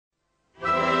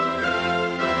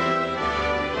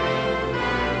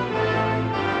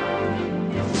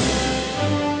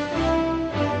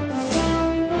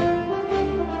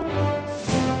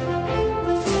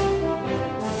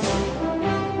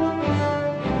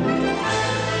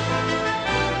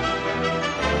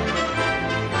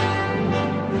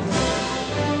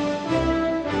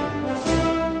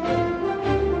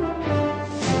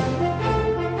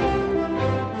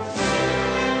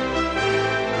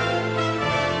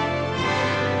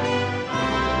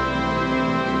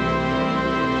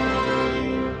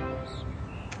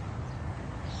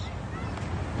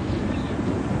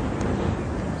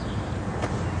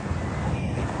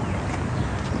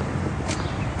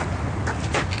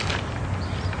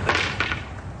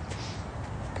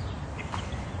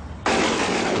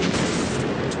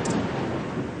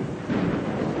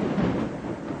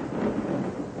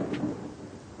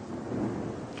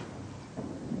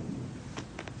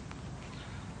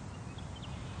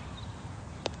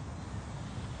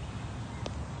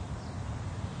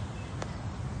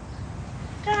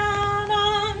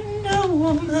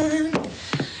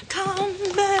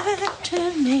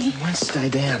Don't stay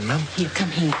down, Mum. Here, come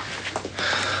here.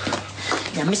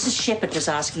 Now, Mrs. Shepherd was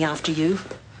asking after you.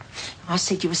 I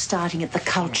said you were starting at the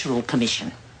Cultural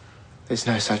Commission. There's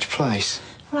no such place.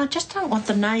 Well, I just don't want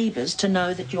the neighbours to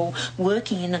know that you're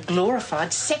working in a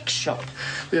glorified sex shop.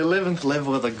 The 11th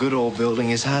level of the Goodall building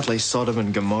is hardly Sodom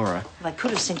and Gomorrah. They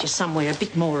could have sent you somewhere a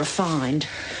bit more refined.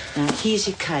 Now, here's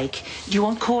your cake. Do you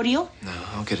want cordial? No,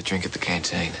 I'll get a drink at the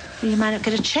canteen. Well, you may not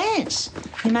get a chance.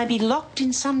 You may be locked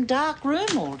in some dark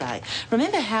room all day.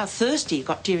 Remember how thirsty you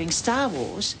got during Star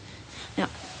Wars? Now,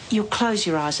 you'll close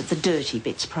your eyes at the dirty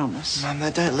bits, promise. Mum,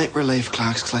 they don't let relief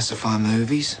clerks classify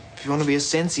movies. If you want to be a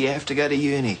censor, you have to go to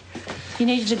uni. You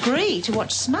need a degree to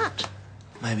watch smut.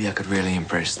 Maybe I could really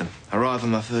impress them. Arrive on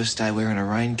my first day wearing a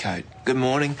raincoat. Good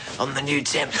morning, I'm the new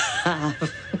temp.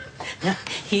 Now,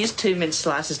 here's 2 mince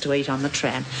slices to eat on the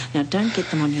tram. Now, don't get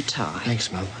them on your tie.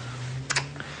 Thanks, Mum.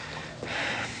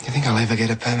 You think I'll ever get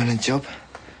a permanent job?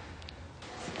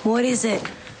 What is it?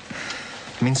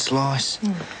 Mince slice.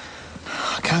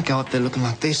 I can't go up there looking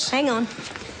like this. Hang on.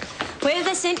 Where have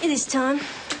they sent you this time?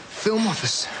 Film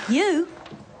office. You?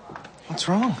 What's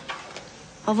wrong?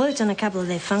 I've worked on a couple of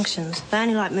their functions. They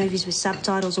only like movies with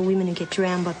subtitles or women who get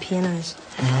drowned by pianos.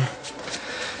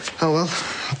 Oh, well,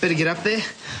 I better get up there.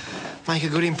 Make a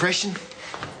good impression.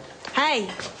 Hey,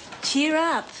 cheer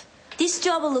up. This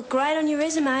job will look great on your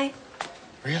resume.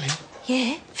 Really?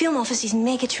 Yeah, film office is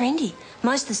mega trendy.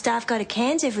 Most of the staff go to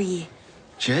Cairns every year.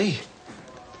 Gee,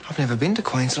 I've never been to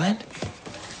Queensland.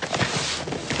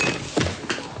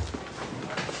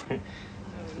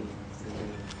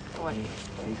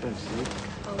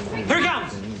 Here it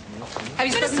comes! Have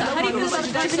you spoken to how do you feel about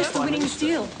the Prime Minister winning this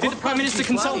deal? Did the Prime Minister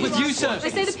consult with you, sir? They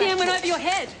say the PM went over your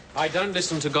head. I don't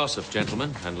listen to gossip,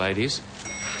 gentlemen and ladies.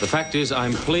 The fact is,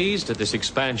 I'm pleased at this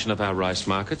expansion of our rice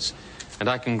markets, and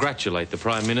I congratulate the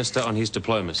Prime Minister on his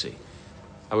diplomacy.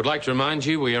 I would like to remind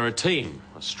you we are a team,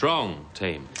 a strong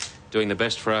team, doing the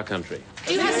best for our country.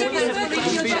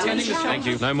 Thank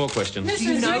you. No more questions.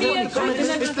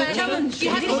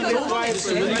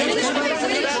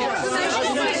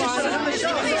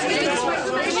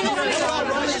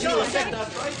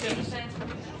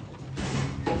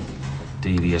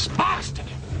 Devious bastard!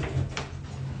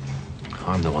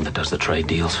 I'm the one that does the trade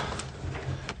deals.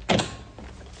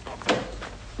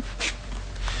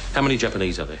 How many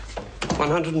Japanese are there?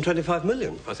 125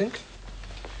 million, I think.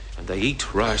 And they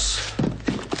eat rice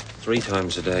 3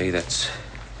 times a day. That's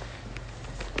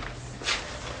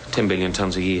 10 billion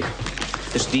tons a year.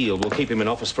 This deal will keep him in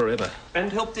office forever.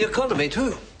 And help the economy,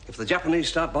 too, if the Japanese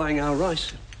start buying our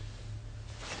rice.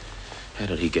 How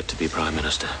did he get to be Prime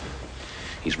Minister?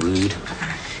 He's rude,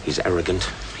 he's arrogant,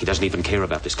 he doesn't even care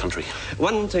about this country.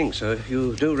 One thing, sir, if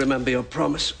you do remember your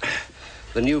promise.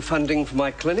 The new funding for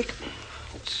my clinic.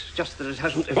 It's just that it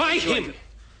hasn't... Why him?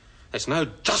 There's no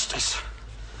justice.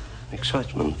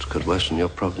 Excitement could worsen your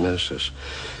prognosis.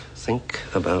 Think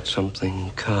about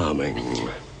something calming.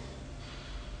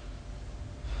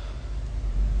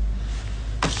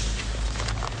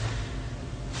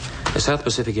 The South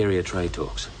Pacific Area trade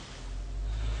talks.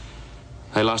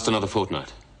 They last another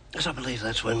fortnight. Yes, I believe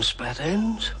that's when spat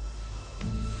ends.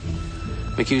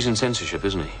 McHugh's in censorship,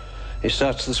 isn't he? He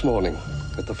starts this morning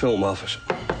at the film office.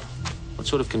 What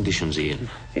sort of conditions are he in?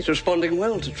 He's responding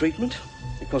well to treatment.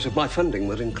 Because if my funding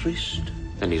were increased...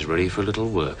 Then he's ready for a little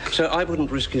work. So I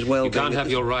wouldn't risk his well-being... You can't have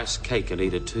your rice cake and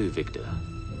eat it too, Victor.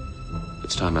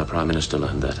 It's time our Prime Minister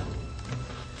learned that.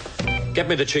 Get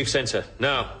me the Chief Censor,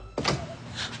 now.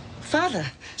 Father.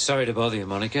 Sorry to bother you,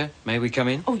 Monica. May we come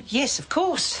in? Oh, yes, of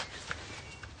course.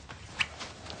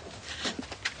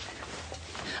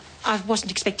 I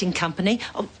wasn't expecting company.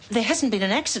 Oh, there hasn't been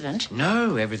an accident.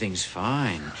 No, everything's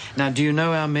fine. Now, do you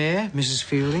know our mayor, Mrs.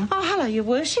 Fielding? Oh, hello, Your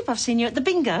Worship. I've seen you at the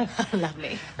bingo.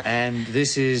 Lovely. And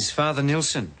this is Father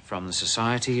Nilsson from the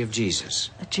Society of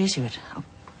Jesus. A Jesuit. Oh,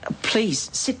 please,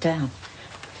 sit down.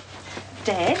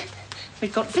 Dad,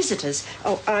 we've got visitors.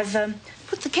 Oh, I've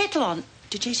put the kettle on.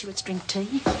 Do Jesuits drink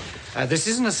tea? This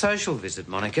isn't a social visit,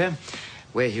 Monica.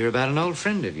 We're here about an old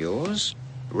friend of yours,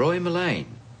 Roy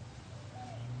Mullane.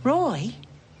 Roy?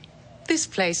 This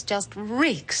place just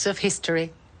reeks of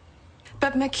history.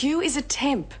 But McHugh is a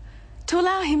temp. To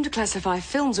allow him to classify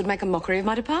films would make a mockery of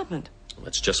my department.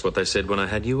 That's just what they said when I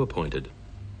had you appointed.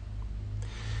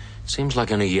 Seems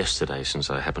like only yesterday since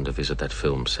I happened to visit that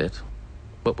film set.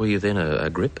 What were you then, a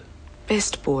grip?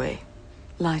 Best boy.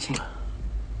 Lighting.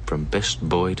 From best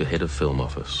boy to head of film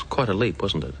office. Quite a leap,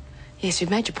 wasn't it? Yes,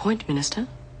 you've made your point, Minister.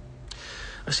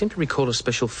 I seem to recall a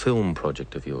special film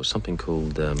project of yours, something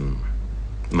called,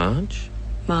 Marge?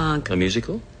 Marg. A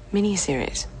musical?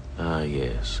 Mini-series. Ah,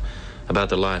 yes. About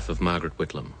the life of Margaret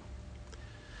Whitlam.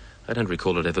 I don't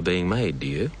recall it ever being made, do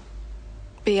you?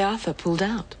 B. Arthur pulled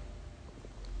out.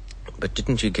 But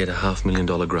didn't you get a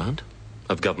 $500,000 grant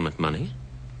of government money?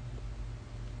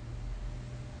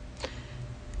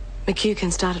 McHugh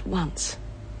can start at once,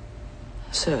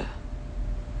 sir.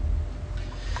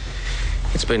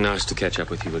 It's been nice to catch up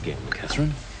with you again,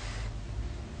 Catherine.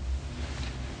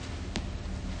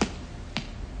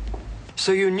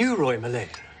 So you knew Roy Millay?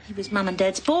 He was Mum and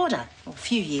Dad's boarder, a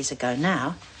few years ago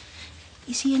now.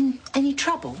 Is he in any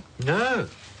trouble? No.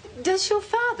 Does your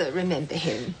father remember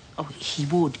him? Oh, he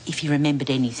would if he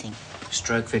remembered anything.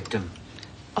 Stroke victim.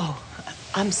 Oh,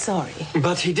 I'm sorry.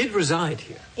 But he did reside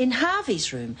here. In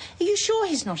Harvey's room. Are you sure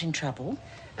he's not in trouble?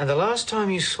 And the last time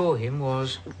you saw him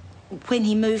was... When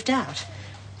he moved out.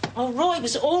 Oh, Roy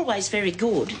was always very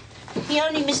good. He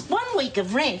only missed 1 week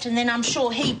of rent, and then I'm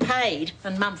sure he paid,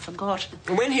 and Mum forgot.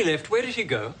 When he left, where did he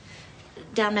go?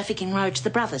 Down Mafeking Road to the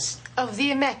brothers. Of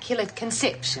the Immaculate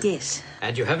Conception? Yes.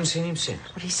 And you haven't seen him since?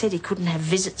 Well, he said he couldn't have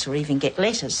visits or even get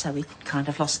letters, so he kind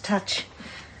of lost touch.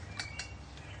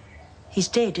 He's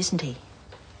dead, isn't he?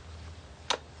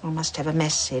 Well, must have a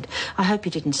mass said. I hope he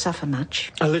didn't suffer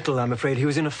much. A little, I'm afraid. He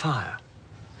was in a fire.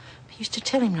 I used to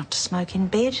tell him not to smoke in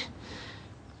bed.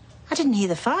 I didn't hear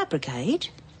the fire brigade.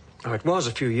 Oh, it was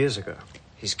a few years ago.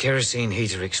 His kerosene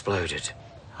heater exploded.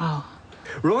 Oh.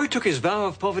 Roy took his vow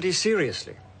of poverty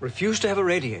seriously. Refused to have a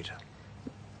radiator.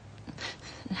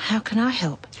 How can I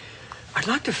help? I'd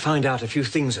like to find out a few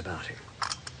things about him.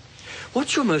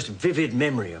 What's your most vivid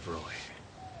memory of Roy?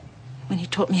 When he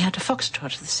taught me how to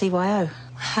foxtrot at the CYO.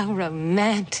 How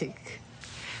romantic.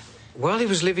 While he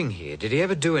was living here, did he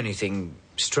ever do anything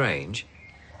strange?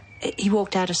 He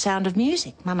walked out of Sound of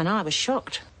Music. Mum and I were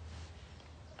shocked.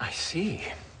 I see.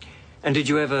 And did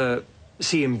you ever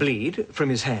see him bleed from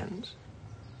his hands?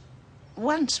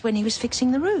 Once, when he was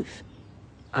fixing the roof.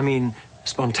 I mean,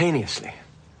 spontaneously.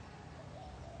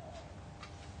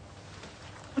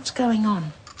 What's going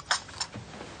on?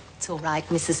 It's all right,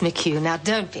 Mrs. McHugh. Now,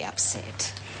 don't be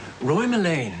upset. Roy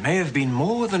Millay may have been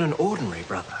more than an ordinary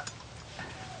brother.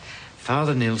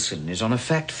 Father Nilsson is on a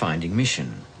fact-finding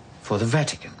mission for the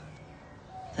Vatican.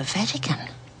 The Vatican?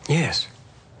 Yes.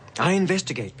 I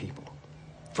investigate people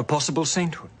for possible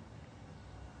sainthood.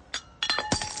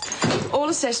 All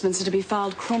assessments are to be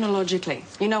filed chronologically.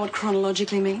 You know what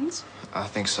chronologically means? I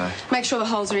think so. Make sure the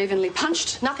holes are evenly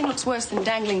punched. Nothing looks worse than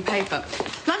dangling paper.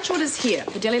 Lunch orders here.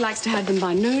 The deli likes to have them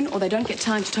by noon, or they don't get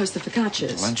time to toast the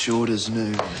focaccias. Lunch orders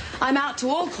noon. I'm out to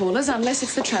all callers unless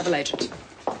it's the travel agent.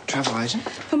 Travel agent?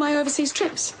 For my overseas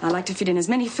trips, I like to fit in as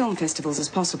many film festivals as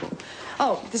possible.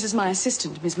 Oh, this is my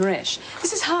assistant, Miss Maresh.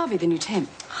 This is Harvey, the new temp.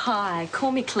 Hi,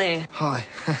 call me Claire. Hi.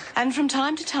 And from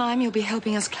time to time, you'll be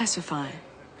helping us classify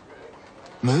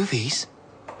Movies?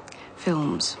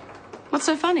 films. What's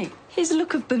so funny? His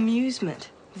look of bemusement.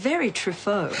 Very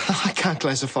Truffaut. I can't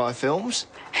classify films.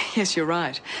 Yes, you're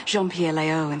right. Jean-Pierre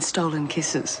Léaud and Stolen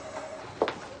Kisses.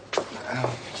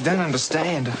 You don't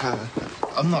understand.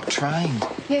 I'm not trained.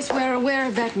 Yes, we're aware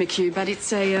of that, McHugh, but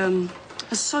it's a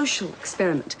social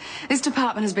experiment. This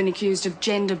department has been accused of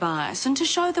gender bias, and to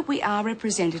show that we are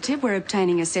representative, we're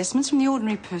obtaining assessments from the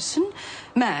ordinary person,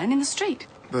 man in the street.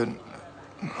 But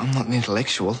I'm not an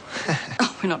intellectual.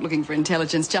 Oh, we're not looking for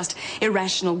intelligence, just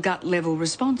irrational gut-level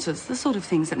responses, the sort of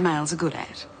things that males are good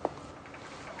at.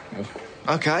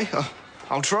 OK,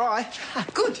 I'll try.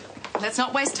 Good. Let's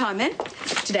not waste time, then.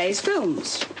 Today's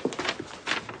films.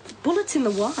 Bullets in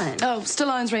the wine. Oh,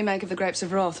 Stallone's remake of The Grapes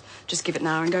of Wrath. Just give it an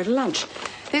hour and go to lunch.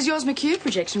 There's yours, McHugh.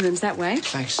 Projection room's that way.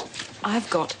 Thanks. I've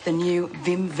got the new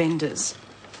Vim Vendors.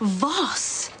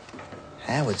 Voss.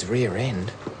 Howard's rear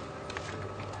end.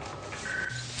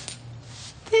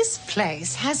 This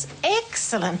place has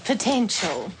excellent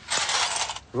potential.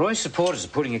 Roy's supporters are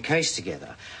putting a case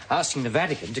together, asking the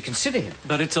Vatican to consider him.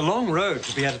 But it's a long road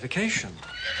to beatification.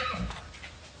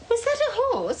 Was that a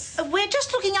horse? We're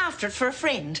just looking after it for a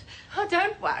friend. Oh,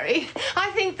 don't worry.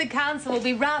 I think the council will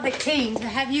be rather keen to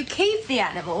have you keep the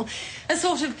animal. A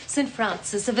sort of St.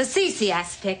 Francis of Assisi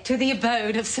aspect to the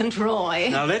abode of St. Roy.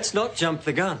 Now, let's not jump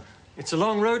the gun. It's a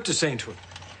long road to sainthood.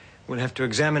 We'll have to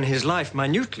examine his life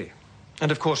minutely. And,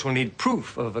 of course, we'll need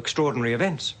proof of extraordinary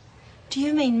events. Do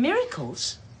you mean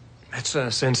miracles? That's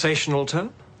a sensational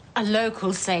term. A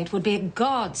local saint would be a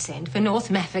godsend for North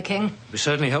Mafeking. We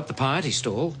certainly help the piety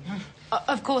stall.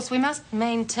 Of course, we must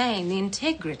maintain the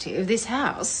integrity of this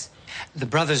house. The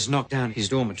brothers knocked down his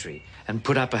dormitory and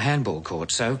put up a handball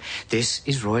court, so this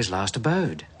is Roy's last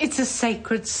abode. It's a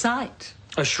sacred site.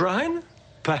 A shrine?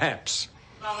 Perhaps.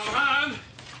 I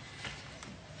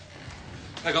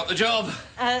got the job.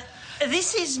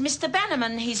 This is Mr.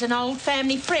 Bannerman. He's an old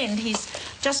family friend. He's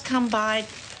just come by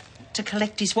to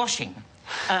collect his washing.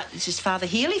 This is Father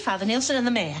Healy, Father Nielsen and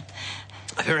the Mayor.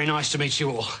 Very nice to meet you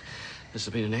all. Must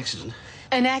have been an accident.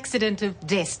 An accident of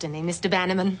destiny, Mr.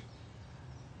 Bannerman.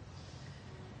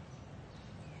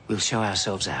 We'll show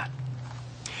ourselves out.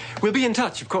 We'll be in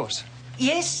touch, of course.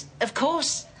 Yes, of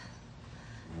course.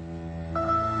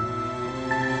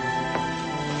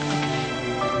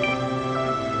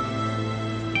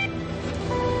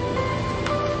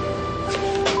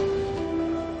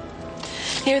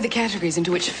 Here are the categories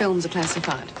into which films are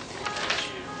classified.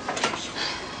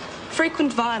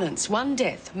 Frequent violence, 1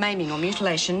 death, maiming or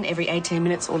mutilation every 18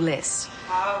 minutes or less.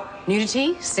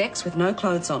 Nudity, sex with no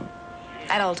clothes on.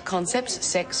 Adult concepts,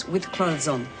 sex with clothes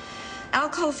on.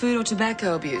 Alcohol, food or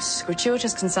tobacco abuse,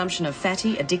 gratuitous consumption of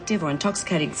fatty, addictive or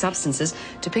intoxicating substances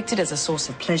depicted as a source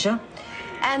of pleasure,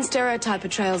 and stereotype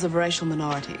portrayals of racial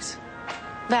minorities.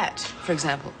 That, for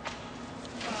example.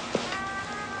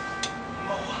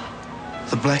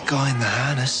 The black guy in the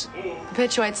harness.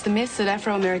 Perpetuates the myth that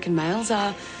Afro-American males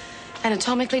are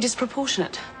anatomically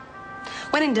disproportionate.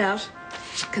 When in doubt,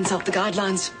 consult the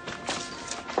guidelines.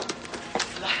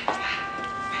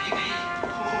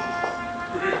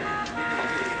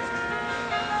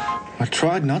 I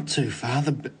tried not to,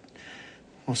 Father, but...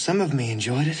 well, some of me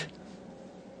enjoyed it.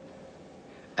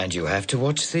 And you have to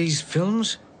watch these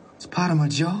films? It's part of my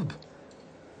job.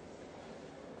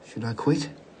 Should I quit?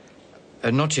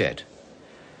 Not yet.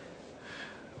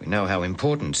 We know how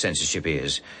important censorship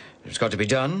is. If it's got to be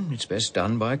done, it's best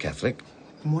done by a Catholic.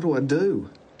 And what do I do?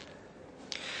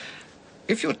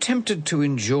 If you're tempted to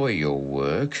enjoy your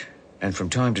work, and from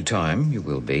time to time you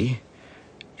will be,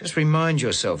 just remind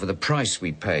yourself of the price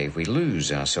we pay if we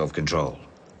lose our self-control.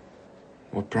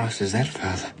 What price is that,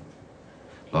 Father?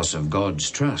 Loss of God's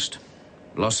trust.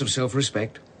 Loss of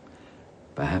self-respect.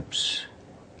 Perhaps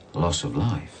loss of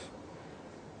life.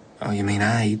 Oh, you mean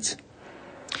AIDS?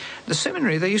 The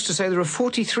seminary, they used to say there are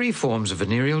 43 forms of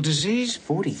venereal disease.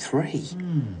 43?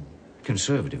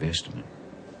 Conservative estimate.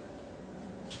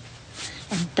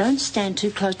 And don't stand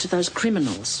too close to those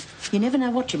criminals. You never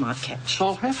know what you might catch.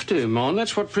 I'll have to, Mon.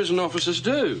 That's what prison officers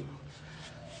do.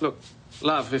 Look,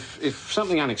 love, if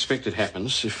something unexpected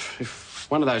happens, if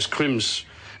one of those crims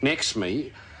necks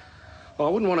me, I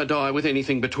wouldn't want to die with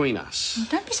anything between us.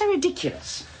 Don't be so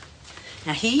ridiculous.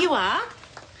 Now, here you are.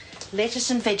 Lettuce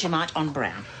and Vegemite on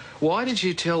brown. Why did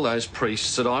you tell those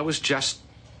priests that I was just,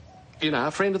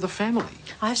 a friend of the family?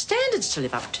 I have standards to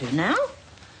live up to now.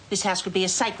 This house could be a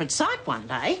sacred site one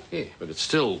day. Yeah, but it's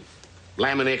still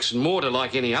laminex and mortar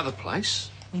like any other place.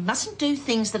 We mustn't do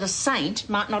things that a saint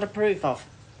might not approve of.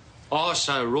 Oh,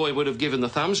 so Roy would have given the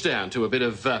thumbs down to a bit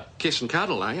of kiss and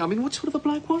cuddle, eh? I mean, what sort of a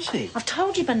bloke was he? I've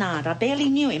told you, Bernard, I barely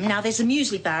knew him. Now, there's a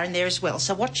muesli bar in there as well,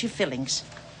 so watch your fillings.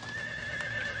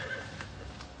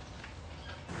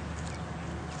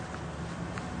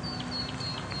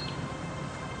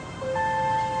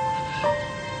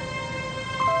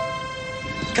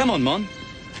 Come on, Mon.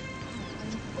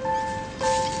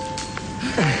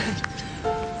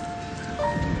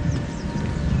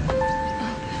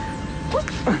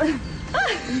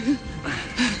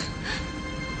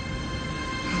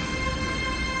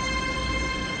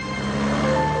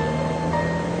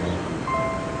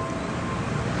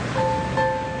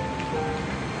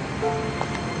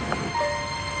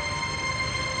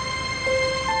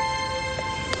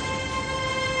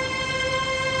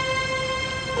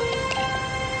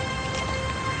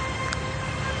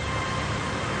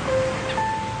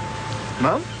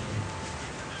 Mum?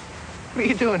 What are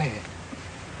you doing here?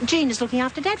 Jean is looking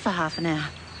after Dad for half an hour.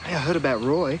 Hey, I heard about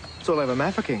Roy. It's all over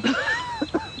Mafeking.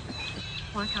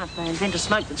 Why can't they invent a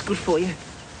smoke that's good for you?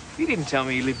 You didn't tell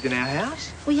me you lived in our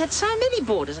house. We had so many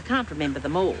boarders, I can't remember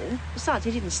them all. Besides, he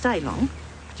didn't stay long.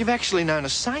 You've actually known a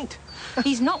saint.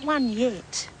 He's not one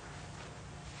yet.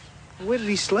 Where did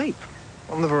he sleep?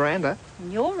 On the veranda?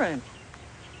 In your room.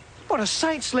 What, a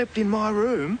saint slept in my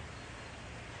room?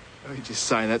 Oh, you're just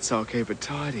saying that so I'll keep it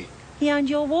tidy. He owned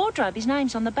your wardrobe. His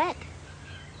name's on the back.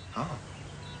 Oh.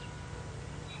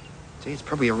 Gee, it's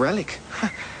probably a relic.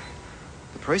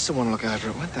 The priests will want to look over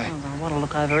it, won't they? Oh, they'll want to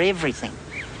look over everything.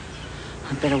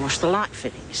 I'd better wash the light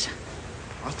fittings.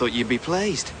 I thought you'd be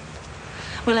pleased.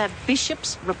 We'll have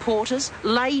bishops, reporters,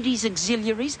 ladies'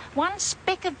 auxiliaries. One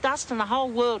speck of dust and the whole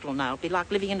world will know. It'll be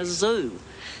like living in a zoo.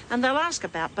 And they'll ask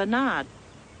about Bernard.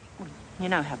 Well, you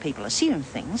know how people assume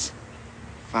things.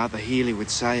 Father Healy would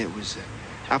say it was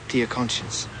up to your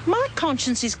conscience. My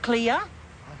conscience is clear. I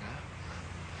know.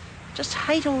 Just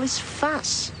hate all this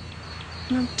fuss.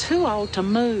 And I'm too old to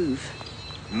move.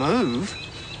 Move?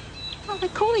 Well, they're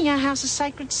calling our house a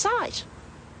sacred site.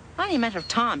 Only a matter of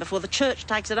time before the church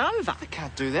takes it over. They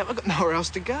can't do that. We've got nowhere else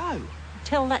to go.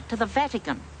 Tell that to the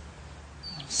Vatican.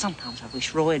 Sometimes I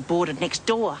wish Roy had boarded next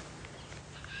door.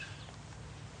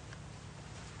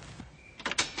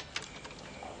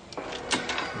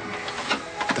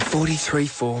 The 43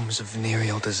 forms of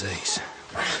venereal disease.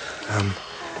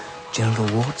 Genital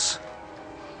warts,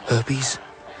 herpes,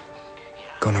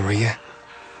 gonorrhea,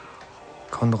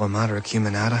 condylomata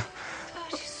acuminata,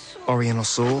 oriental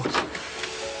sore.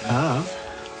 Ah.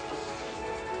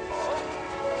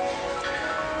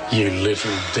 You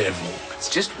little devil. It's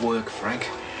just work, Frank.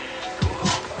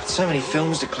 So many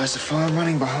films to classify, I'm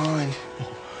running behind.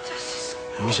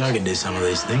 I wish I could do some of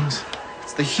these things.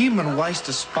 It's the human waste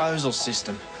disposal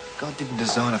system. God didn't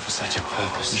design it for such a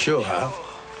purpose. You sure, Harv?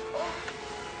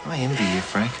 I envy you,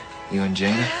 Frank. You and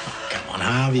Gina. Come on,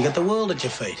 Harv, you got the world at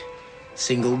your feet.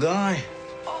 Single guy.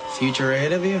 Future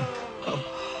ahead of you.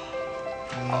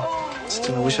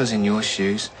 Still, I wish I was in your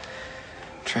shoes.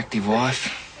 Attractive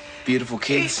wife, beautiful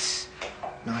kids,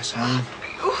 nice home.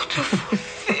 Beautiful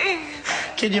thing.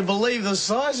 Can you believe the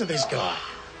size of this guy?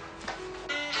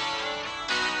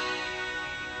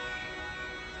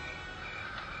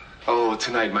 Oh,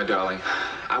 tonight, my darling,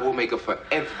 I will make up for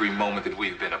every moment that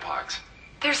we've been apart.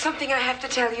 There's something I have to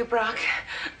tell you, Brock.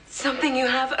 Something you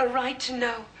have a right to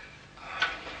know.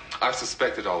 I've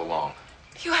suspected all along.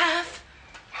 You have?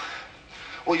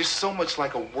 Well, you're so much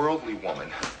like a worldly woman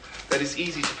that it's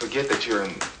easy to forget that you're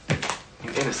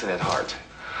innocent at heart.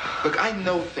 Look, I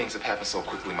know things have happened so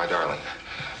quickly, my darling.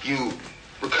 You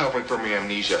recovering from your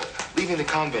amnesia, leaving the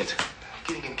convent,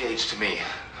 getting engaged to me.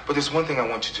 But there's one thing I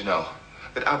want you to know,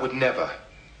 that I would never,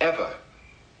 ever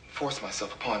force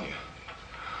myself upon you.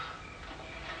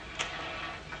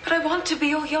 But I want to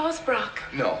be all yours, Brock.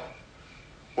 No.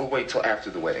 We'll wait till after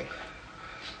the wedding.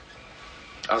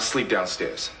 I'll sleep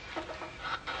downstairs.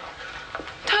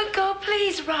 Don't go,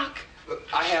 please, Brock. Look,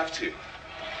 I have to.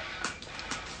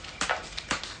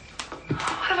 What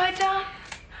have I done?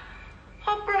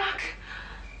 Oh, Brock,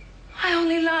 I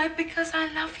only lied because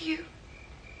I love you.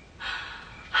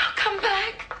 Oh, come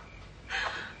back.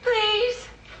 Please.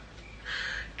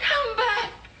 Come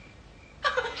back.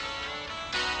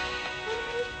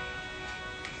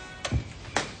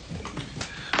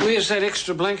 Where's that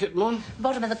extra blanket, Mon?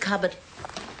 Bottom of the cupboard.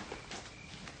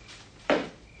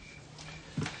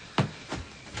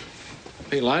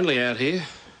 Be lonely out here.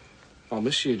 I'll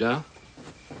miss you, Dale.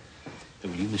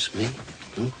 And will you miss me?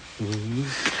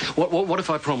 What if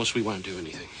I promise we won't do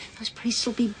anything? Those priests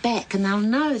will be back and they'll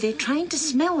know. They're trained to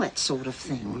smell that sort of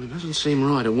thing. Well, it doesn't seem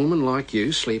right. A woman like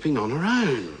you sleeping on her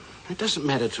own. It doesn't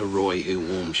matter to Roy who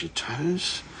warms your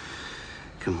toes.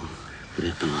 Come on, put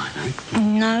out the light, eh?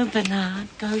 No, Bernard.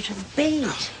 Go to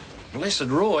bed. Blessed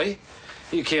Roy.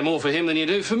 You care more for him than you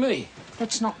do for me.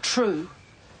 That's not true.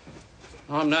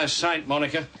 I'm no saint,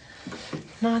 Monica.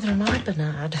 Neither am I,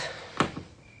 Bernard.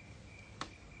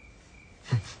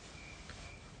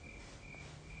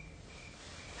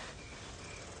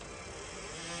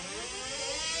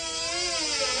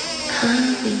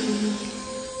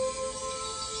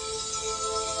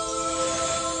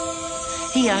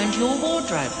 He owned your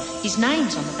wardrobe. His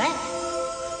name's on the back.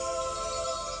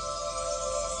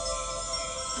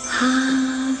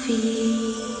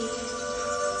 Harvey.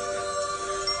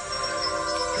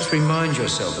 Just remind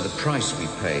yourself of the price we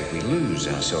pay if we lose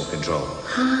our self-control.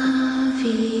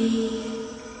 Harvey.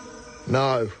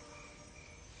 No.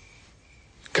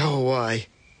 Go away.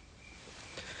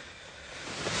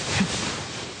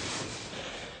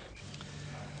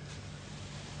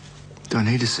 Do I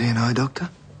need to see an eye doctor?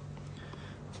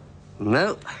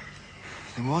 No.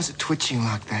 Then why is it twitching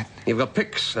like that? You've got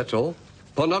PICS, that's all.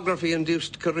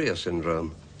 Pornography-induced Chorea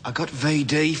syndrome. I got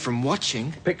VD from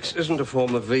watching. PICS isn't a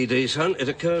form of VD, son. It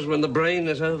occurs when the brain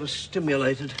is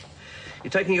overstimulated.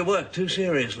 You're taking your work too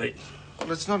seriously.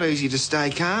 Well, it's not easy to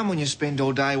stay calm when you spend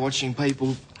all day watching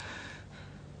people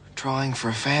trying for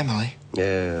a family.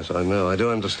 Yes, I know. I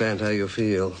do understand how you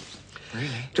feel. Really?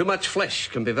 Too much flesh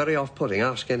can be very off-putting.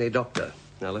 Ask any doctor.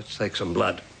 Now, let's take some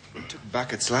blood. I took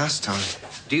buckets last time.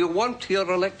 Do you want your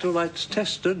electrolytes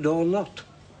tested or not?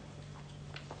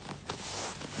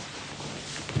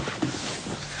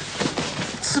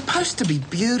 It's supposed to be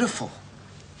beautiful.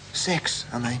 Sex,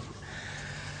 I mean.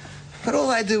 But all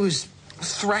they do is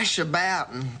thrash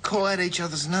about and call out each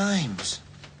other's names.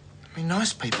 I mean,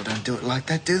 nice people don't do it like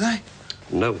that, do they?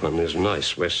 No one is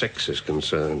nice where sex is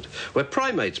concerned. We're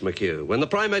primates, McHugh. When the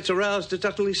primate's aroused, it's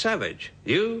utterly savage.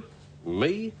 You,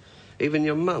 me, even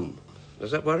your mum.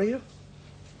 Does that worry you?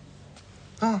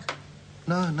 Oh,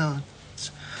 no. It's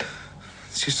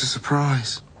just a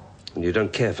surprise. And you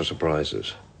don't care for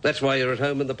surprises. That's why you're at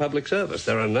home in the public service.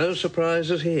 There are no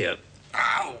surprises here.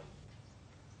 Ow!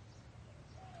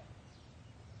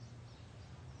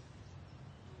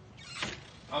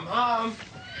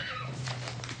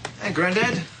 Hey,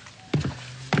 Grandad.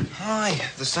 Hi,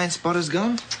 the Saint Spotter's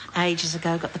gone? Ages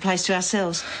ago, got the place to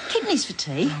ourselves. Kidneys for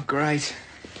tea. Oh, great.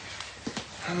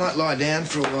 I might lie down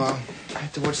for a while. I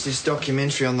had to watch this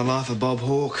documentary on the life of Bob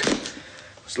Hawke. It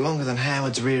was longer than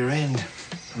Howard's rear end.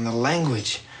 And the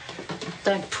language.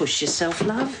 Don't push yourself,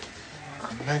 love.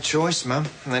 No choice, Mum.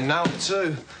 And they know it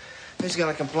too. Who's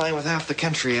going to complain with half the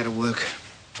country out of work?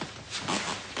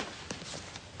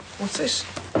 What's this?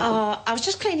 Oh, I was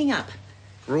just cleaning up.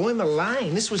 Roy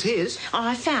Mullane. This was his. Oh,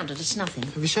 I found it. It's nothing.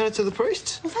 Have you shown it to the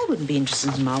priests? Well, they wouldn't be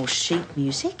interested in my old sheep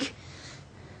music.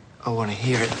 I want to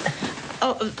hear it.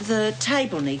 Oh, the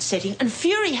table needs setting, and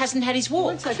Fury hasn't had his walk.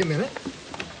 Won't take a minute.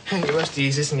 You must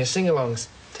use this in your sing-alongs.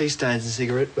 Tea stains and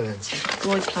cigarette burns.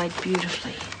 Roy played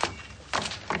beautifully.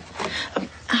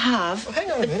 Harv... Oh,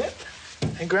 hang on a minute.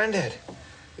 Hey, Grandad,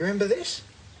 you remember this?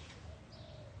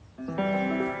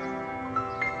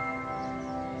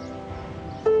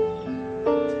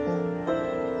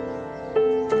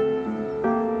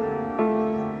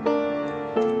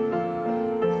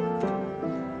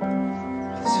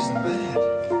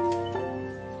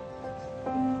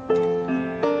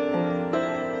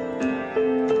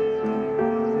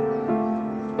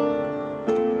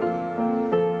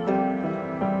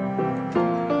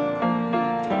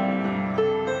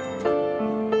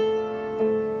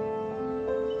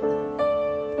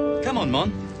 Come on,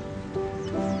 Mon.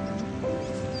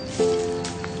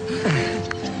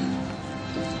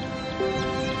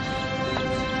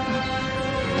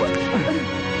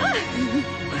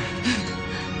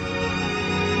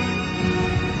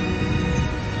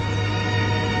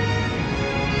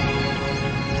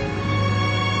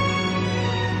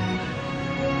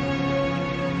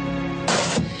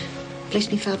 Bless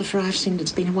me, Father, for I've sinned.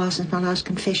 It's been a while since my last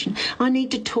confession. I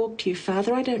need to talk to you,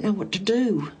 Father. I don't know what to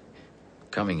do.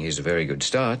 Coming here's a very good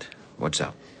start. What's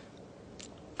up?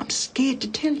 I'm scared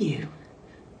to tell you.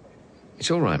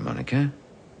 It's all right, Monica.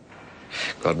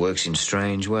 God works in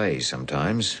strange ways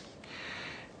sometimes.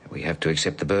 We have to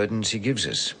accept the burdens he gives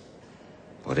us.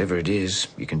 Whatever it is,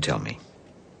 you can tell me.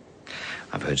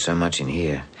 I've heard so much in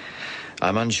here.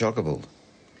 I'm unshockable.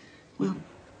 Well,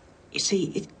 you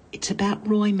see, it's about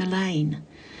Roy Mullane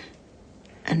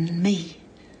and me.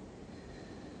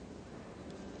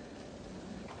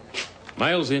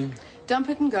 Mail's in. Dump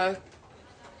it and go.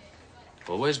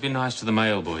 Always be nice to the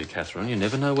mail boy, Catherine. You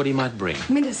never know what he might bring.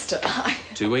 Minister,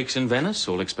 2 weeks in Venice,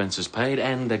 all expenses paid,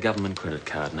 and a government credit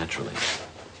card, naturally.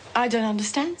 I don't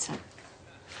understand, sir.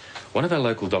 One of our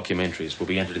local documentaries will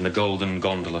be entered in the Golden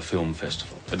Gondola Film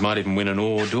Festival. It might even win an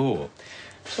hors d'or.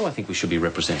 So I think we should be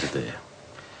represented there.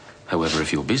 However,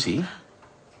 if you're busy...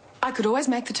 I could always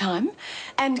make the time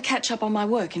and catch up on my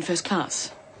work in first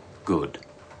class. Good.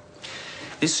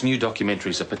 This new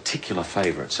documentary's a particular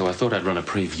favourite, so I thought I'd run a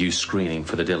preview screening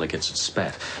for the delegates at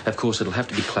SPAT. Of course, it'll have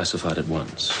to be classified at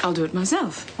once. I'll do it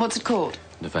myself. What's it called?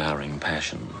 Devouring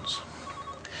Passions.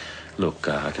 Look,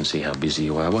 I can see how busy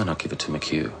you are. Why not give it to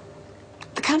McHugh?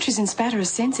 The country's in SPAT are a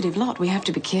sensitive lot. We have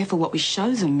to be careful what we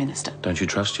show them, Minister. Don't you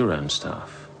trust your own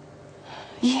staff?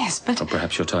 Yes, but... Or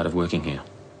perhaps you're tired of working here.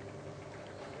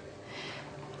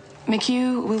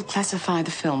 McHugh will classify the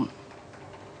film.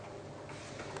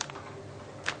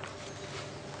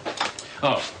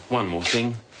 Oh, one more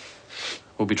thing.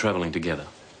 We'll be travelling together.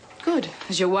 Good.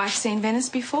 Has your wife seen Venice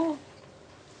before?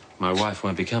 My wife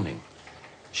won't be coming.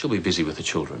 She'll be busy with the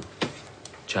children.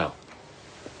 Ciao.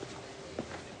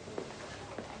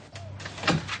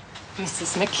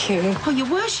 Mrs. McHugh. Oh, Your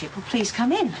Worship, well, please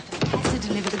come in. I have to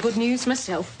deliver the good news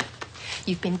myself.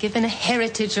 You've been given a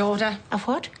heritage order. Of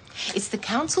what? It's the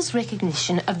council's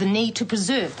recognition of the need to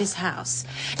preserve this house.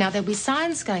 Now, there'll be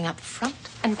signs going up front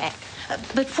and back.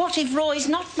 But what if Roy's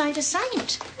not made a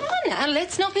saint? Oh, now,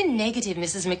 let's not be negative,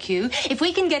 Mrs. McHugh. If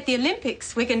we can get the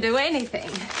Olympics, we can do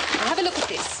anything. Now, have a look at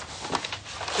this.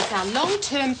 It's our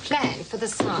long-term plan for the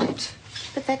site.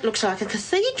 But that looks like a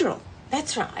cathedral.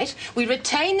 That's right. We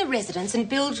retain the residence and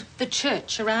build the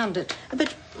church around it.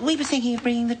 But we were thinking of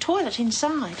bringing the toilet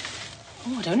inside.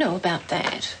 Oh, I don't know about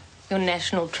that. Your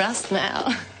National Trust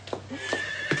now.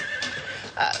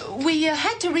 We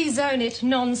had to rezone it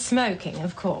non-smoking,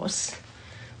 of course.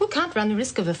 We can't run the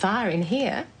risk of a fire in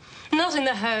here. Not in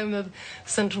the home of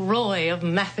St. Roy of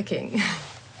Mafeking.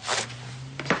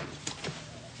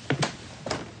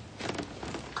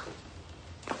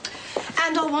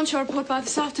 And I'll want your report by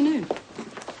this afternoon.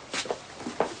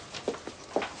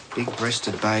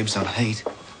 Big-breasted babes on heat.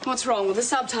 What's wrong? Will the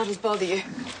subtitles bother you?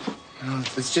 No,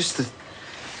 it's just that...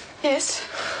 Yes?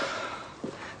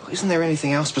 Isn't there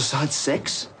anything else besides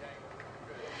sex?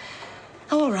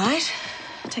 Oh, all right.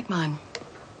 Take mine.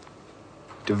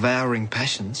 Devouring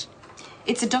Passions.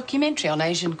 It's a documentary on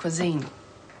Asian cuisine.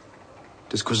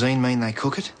 Does cuisine mean they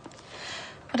cook it?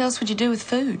 What else would you do with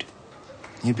food?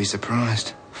 You'd be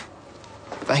surprised.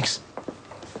 Thanks.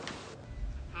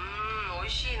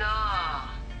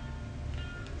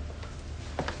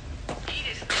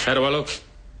 How do I look?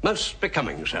 Most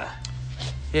becoming, sir.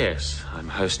 Yes, I'm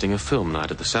hosting a film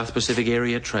night at the South Pacific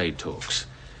Area Trade Talks.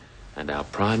 And our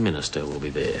Prime Minister will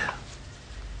be there.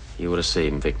 You ought to see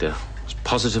him, Victor. He's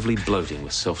positively bloating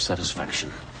with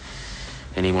self-satisfaction.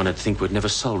 Anyone would think we'd never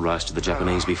sold rice to the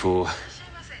Japanese before.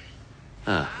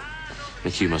 Ah,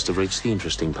 McHugh must have reached the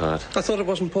interesting part. I thought it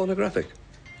wasn't pornographic.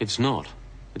 It's not.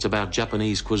 It's about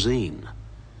Japanese cuisine.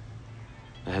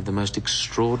 They have the most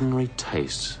extraordinary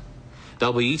tastes.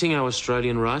 They'll be eating our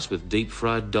Australian rice with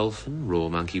deep-fried dolphin, raw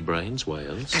monkey brains,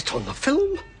 whales. That's on the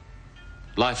film?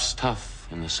 Life's tough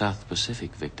in the South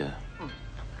Pacific, Victor.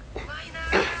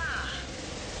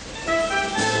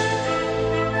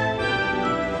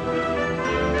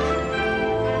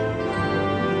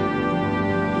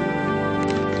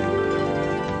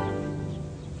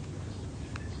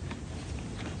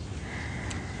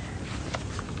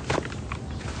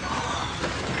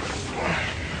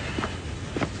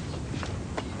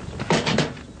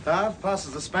 Harv,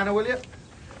 passes the spanner, will you?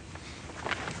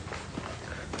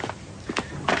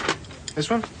 This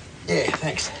one? Yeah,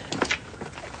 thanks.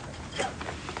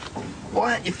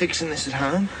 Why aren't you fixing this at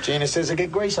home? Gina says I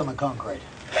get grease on the concrete.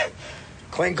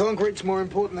 Clean concrete's more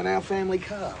important than our family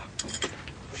car.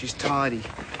 She's tidy.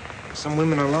 Some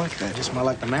women are like that. Just might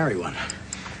like to marry one.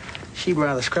 She'd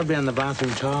rather scrub down the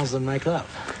bathroom tiles than make love.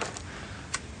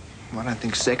 I don't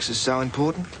think sex is so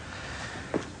important.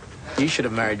 You should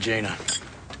have married Gina.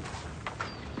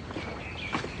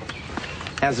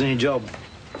 How's the new job?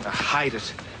 I hate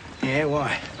it. Yeah,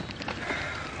 why?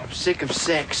 I'm sick of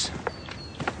sex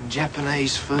and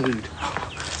Japanese food.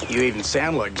 You even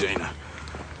sound like Gina.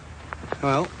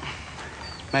 Well,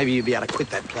 maybe you'll be able to quit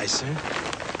that place soon.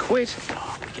 Quit?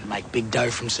 Oh, we can make big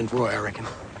dough from St. Roy, I reckon.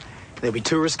 There'll be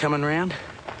tourists coming round.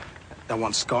 They'll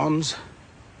want scones,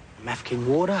 Mafkin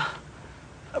water.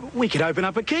 We could open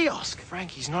up a kiosk.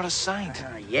 Frankie's not a saint.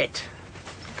 Yet.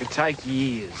 It could take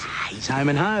years. He's home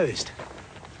and hosed.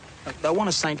 They'll want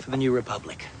a saint for the new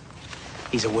republic.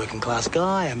 He's a working-class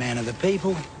guy, a man of the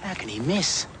people. How can he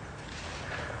miss?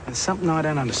 There's something I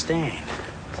don't understand.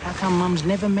 How come Mum's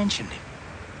never mentioned him?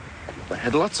 They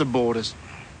had lots of boarders.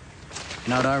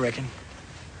 You know what I reckon?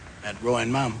 That Roy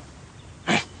and Mum